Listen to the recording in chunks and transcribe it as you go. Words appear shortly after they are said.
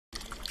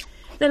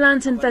The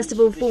Lantern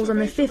Festival falls on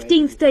the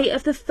 15th day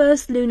of the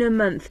first lunar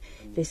month.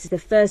 This is the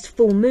first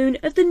full moon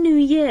of the new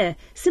year,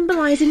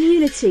 symbolising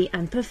unity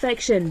and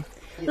perfection.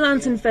 The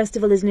Lantern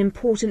Festival is an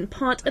important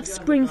part of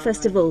Spring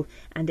Festival,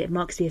 and it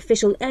marks the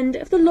official end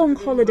of the long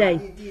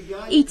holiday.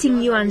 Eating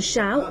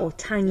Yuanxiao, or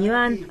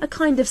Tangyuan, a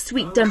kind of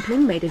sweet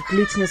dumpling made of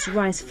glutinous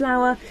rice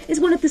flour, is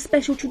one of the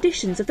special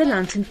traditions of the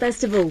Lantern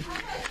Festival.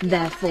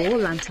 Therefore,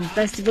 Lantern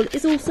Festival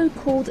is also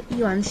called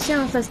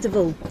Yuanxiao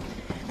Festival.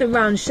 The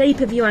round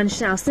shape of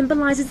Yuanxiao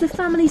symbolises the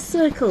family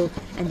circle,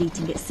 and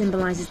eating it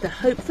symbolises the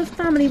hope for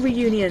family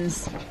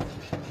reunions.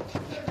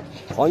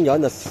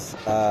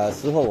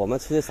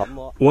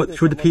 What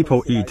should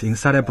people eat in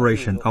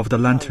celebration of the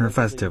Lantern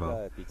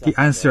Festival? The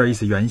answer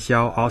is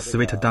Yuanxiao, or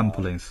sweet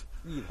dumplings.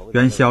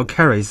 Yuanxiao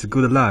carries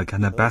good luck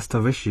and the best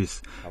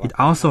wishes. It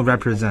also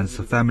represents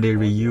family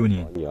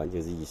reunion.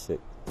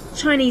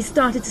 Chinese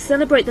started to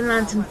celebrate the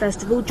Lantern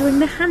Festival during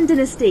the Han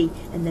Dynasty,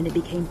 and then it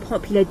became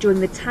popular during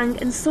the Tang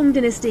and Song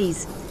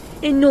dynasties.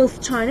 In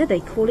North China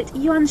they call it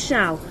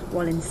Yuanxiao,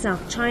 while in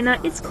South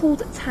China it's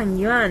called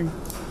Tangyuan.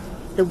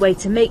 The way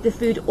to make the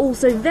food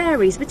also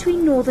varies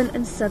between northern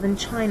and southern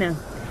China.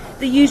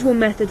 The usual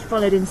method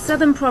followed in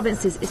southern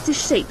provinces is to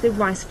shape the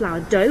rice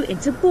flour dough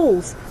into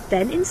balls,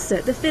 then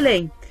insert the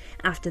filling.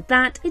 After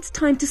that, it's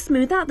time to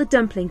smooth out the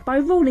dumpling by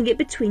rolling it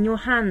between your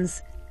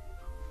hands.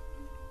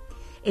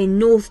 In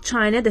North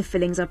China, the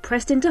fillings are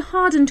pressed into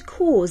hardened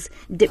cores,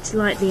 dipped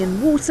lightly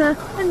in water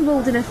and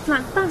rolled in a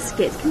flat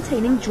basket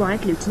containing dry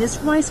glutinous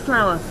rice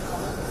flour.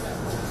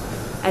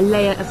 A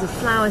layer of the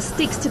flour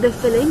sticks to the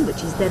filling,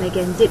 which is then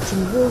again dipped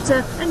in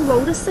water and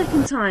rolled a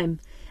second time.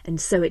 And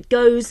so it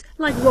goes,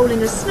 like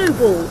rolling a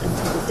snowball,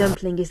 until the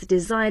dumpling is the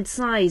desired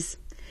size.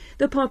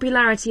 The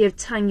popularity of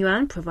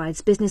Tangyuan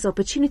provides business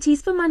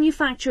opportunities for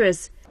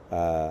manufacturers.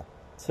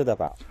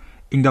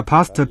 In the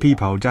past,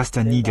 people just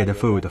needed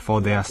food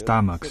for their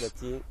stomachs.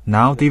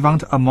 Now they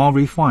want a more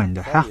refined,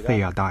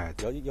 healthier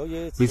diet.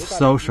 With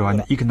social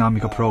and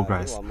economic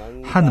progress,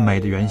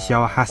 handmade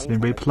Yuanxiao has been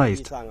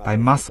replaced by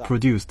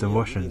mass-produced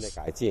versions.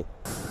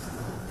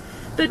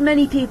 But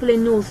many people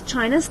in North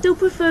China still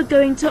prefer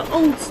going to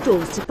old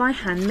stores to buy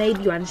handmade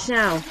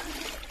Yuanxiao.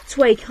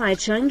 Cui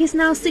Kai-chung is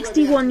now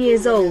 61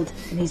 years old,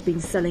 and he's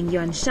been selling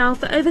Yuanxiao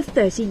for over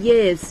 30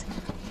 years.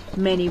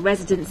 Many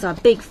residents are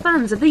big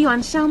fans of the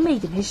Yuanxiao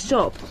made in his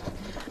shop.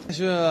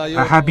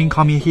 I have been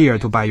coming here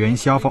to buy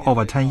Yuanxiao for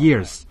over 10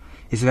 years.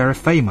 It's very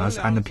famous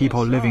and the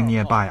people living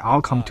nearby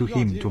all come to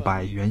him to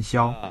buy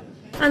Yuanxiao.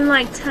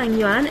 Unlike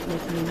Tangyuan,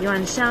 making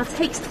Yuanxiao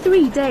takes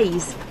 3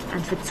 days.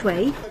 And for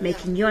Cui,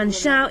 making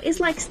Yuanxiao is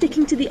like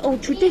sticking to the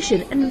old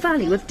tradition and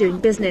value of doing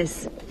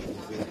business.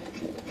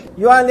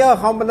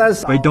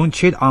 We don't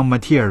cheat on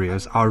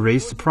materials or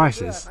raise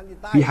prices.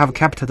 We have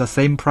kept the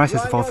same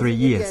prices for 3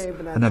 years,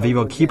 and we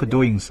will keep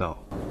doing so.